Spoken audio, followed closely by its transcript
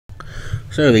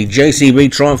So the JCB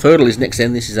Triumph Hurdle is next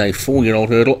then. This is a 4-year-old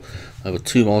hurdle over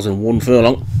 2 miles and 1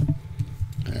 furlong.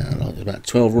 There's about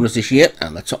 12 runners this year,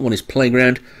 and the top one is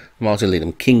Playground, Martin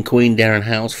Leadham, King Queen, Darren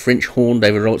Howes, French Horn,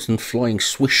 David Robertson, Flying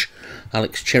Swish,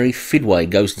 Alex Cherry, Fidway,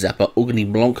 Ghost Zapper, Ugly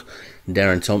Blanc,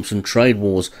 Darren Thompson, Trade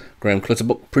Wars, Graham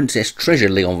Clutterbuck, Princess Treasure,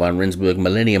 Leon Van Rensburg,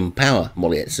 Millennium Power,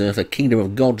 Molliet Surfer, Kingdom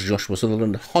of Gods, Joshua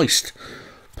Sutherland, Heist,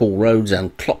 Paul Rhodes,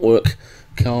 and Clockwork,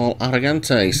 Carl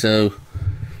Arrogante. So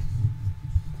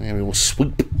there we will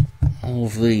sweep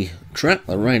of the track.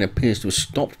 The rain appears to have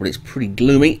stopped, but it's pretty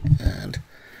gloomy, and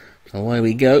away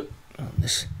we go on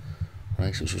this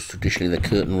race, which was traditionally the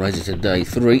curtain raiser to day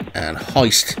 3, and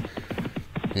Heist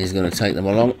is going to take them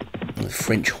along with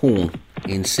French Horn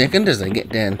in second as they get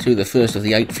down to the first of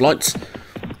the 8 flights,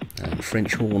 and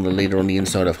French Horn the leader on the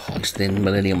inside of Heist. Then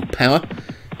Millennium Power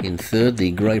in third,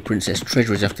 the grey Princess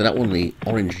Treasure is after that one, the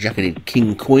orange jacketed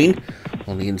King Queen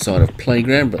on the inside of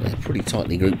Playground, but they're pretty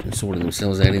tightly grouped and sorting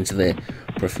themselves out into their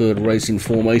preferred racing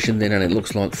formation then, and it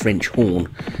looks like French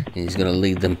Horn is going to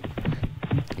lead them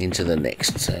into the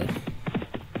next. So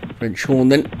French Horn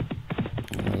then,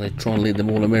 they try and lead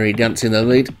them all a merry dance in the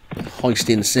lead, Heist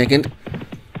in second.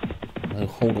 No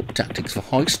hold-up tactics for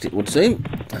Heist, it would seem,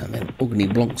 and then Ugly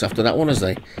Blancs after that one as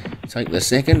they take the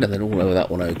second, and then all over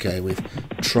that one okay with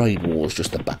Trade Wars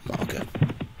just the back marker.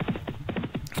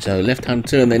 So left hand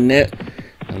turn then there,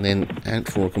 and then out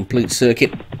for a complete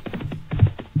circuit,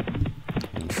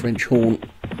 and French Horn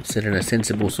setting a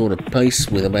sensible sort of pace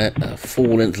with about a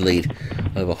 4-length lead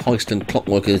over Heist and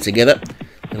Clockworker together.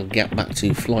 Little gap back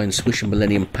to Flying Swish and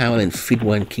Millennium Power, then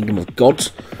Fidway and Kingdom of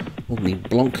Gods. Ugly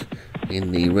Blanc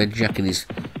in the red jacket is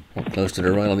quite close to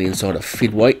the rail on the inside of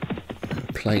Fidway.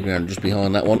 Playground just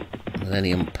behind that one.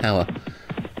 Millennium Power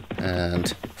and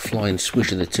Flying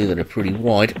Swish are the two that are pretty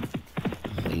wide.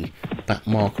 The back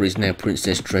marker is now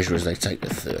Princess Treasure as they take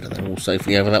the third, and they're all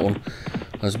safely over that one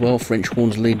as well. French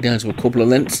Horn's lead down to a couple of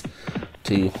lengths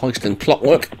to Heist and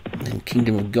Clockwork, then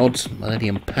Kingdom of Gods,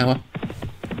 Millennium Power,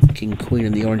 King Queen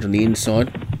and the orange on the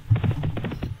inside.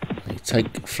 They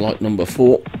take flight number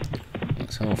 4.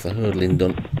 That's half the hurdling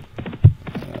done.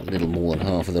 A little more than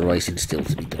half of the racing still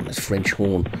to be done as French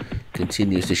Horn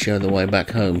continues to show the way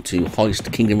back home to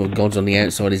Heist. Kingdom of Gods on the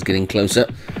outside is getting closer,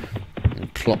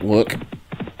 and Clockwork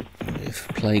with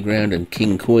Playground and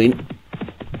King Queen.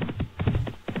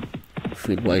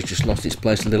 Fidway's just lost its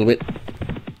place a little bit.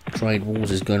 Trade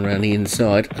Wars is going around the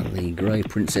inside, and the grey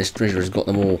Princess Treasure has got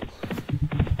them all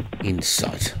in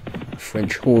sight.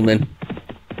 French Horn then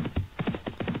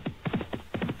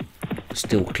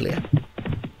still clear.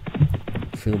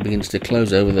 Field begins to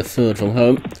close over the third from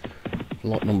home.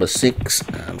 Lot number 6,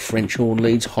 and French Horn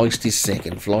leads. Heist is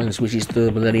second. Flying Swish is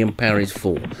third. Millennium Power is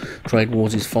 4. Trade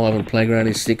Wars is 5, and Playground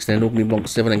is 6. Then Ugly Blanc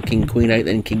 7, and King Queen 8.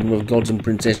 Then Kingdom of Gods and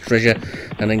Princess Treasure,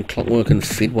 and then Clockwork and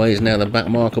Fidway is now the back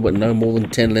marker, but no more than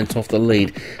 10 lengths off the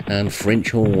lead. And French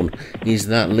Horn is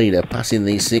that leader, passing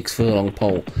the 6 furlong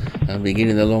pole and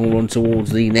beginning the long run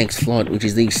towards the next flight, which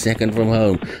is the second from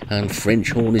home. And French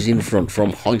Horn is in front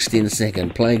from Heist in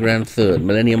second. Playground third.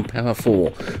 Millennium Power 4.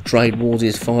 Trade Wars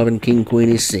is 5, and King Queen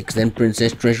is 6, then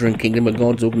Princess Treasure and Kingdom of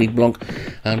Gods, Ugly Blanc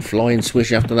and Flying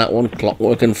Swish after that one.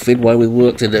 Clockwork and Fidway with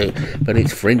work to do, but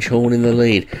it's French Horn in the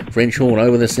lead. French Horn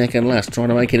over the second last, trying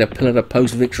to make it a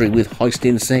pillar-to-post victory with Heist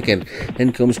in second.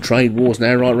 Then comes Trade Wars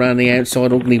now right round the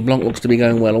outside. Ugly Blanc looks to be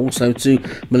going well. Also to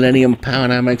Millennium Power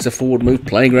now makes a forward move.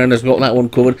 Playground has got that one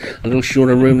covered. A little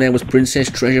shorter room there was Princess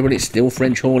Treasure, but it's still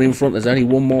French Horn in front. There's only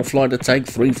one more flight to take,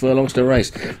 3 furlongs to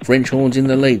race. French Horn's in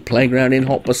the lead. Playground in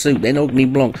hot pursuit. Then Ugly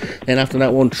Blanc. Then after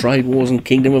that one, Trade Wars and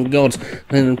Kingdom of Gods.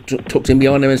 Then tucked in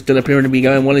behind them and still appearing to be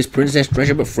going well is Princess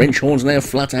Treasure, but French Horn's now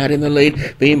flat out in the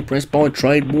lead, being pressed by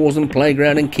Trade Wars and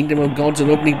Playground and Kingdom of Gods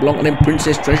and Ugly Blanc, and then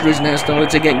Princess Treasure is now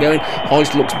started to get going.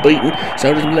 Heist looks beaten,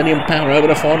 so does Millennium Power. Over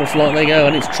the final flight they go,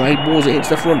 and it's Trade Wars that hits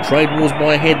the front. Trade Wars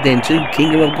by a head then to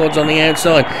Kingdom of Gods on the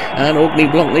outside, and Ugly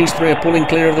Blanc. These 3 are pulling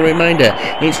clear of the remainder.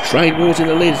 It's Trade Wars in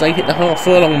the lead as they hit the half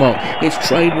furlong mark. It's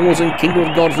Trade Wars and Kingdom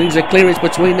of Gods. Leaves a clearance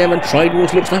between them, and Trade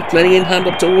Wars looks like plenty in hand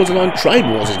up towards the line. Trade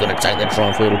Wars is going to take the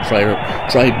Triumph Hurdle.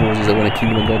 Trade Wars is the winner.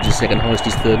 Kingdom of Gods is second. Heist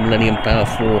is third. Millennium Power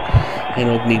 4. And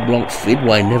Ugly Blanc.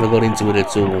 Fidway never got into it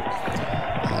at all.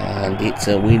 And it's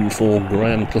a win for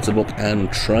Graham Clutterbuck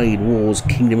and Trade Wars.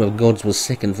 Kingdom of Gods was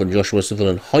second for Joshua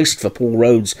Sutherland. Heist for Paul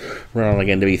Rhodes, round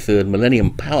again to be third.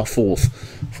 Millennium Power 4th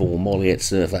for Molliet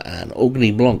Surfer, and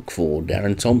Ugly Blanc for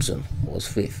Darren Thompson was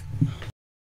 5th.